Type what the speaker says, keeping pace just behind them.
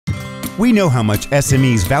We know how much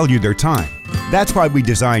SMEs value their time. That's why we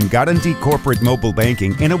designed Garanti Corporate Mobile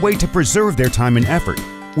Banking in a way to preserve their time and effort.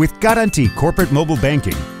 With Garanti Corporate Mobile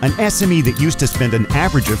Banking, an SME that used to spend an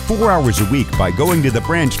average of 4 hours a week by going to the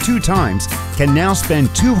branch 2 times can now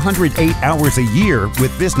spend 208 hours a year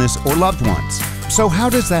with business or loved ones. So how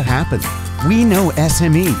does that happen? We know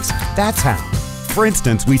SMEs. That's how. For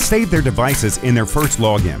instance, we save their devices in their first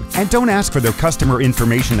login and don't ask for their customer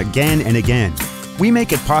information again and again. We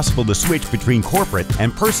make it possible to switch between corporate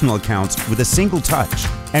and personal accounts with a single touch.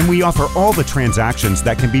 And we offer all the transactions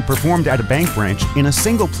that can be performed at a bank branch in a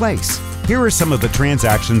single place. Here are some of the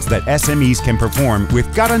transactions that SMEs can perform with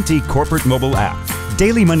Garanti Corporate Mobile app.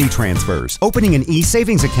 Daily money transfers, opening an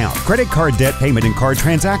e-savings account, credit card debt payment and card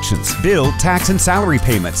transactions, bill, tax and salary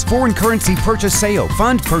payments, foreign currency purchase sale,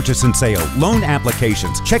 fund purchase and sale, loan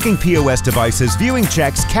applications, checking POS devices, viewing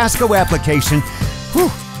checks, Casco application.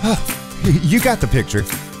 Whew. You got the picture.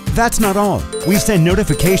 That's not all. We send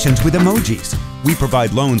notifications with emojis. We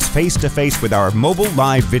provide loans face-to-face with our mobile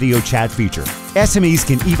live video chat feature. SMEs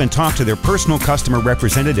can even talk to their personal customer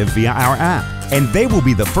representative via our app, and they will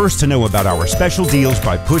be the first to know about our special deals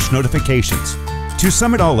by push notifications. To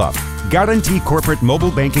sum it all up, Garanti Corporate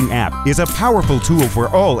Mobile Banking app is a powerful tool for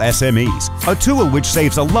all SMEs, a tool which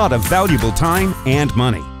saves a lot of valuable time and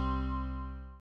money.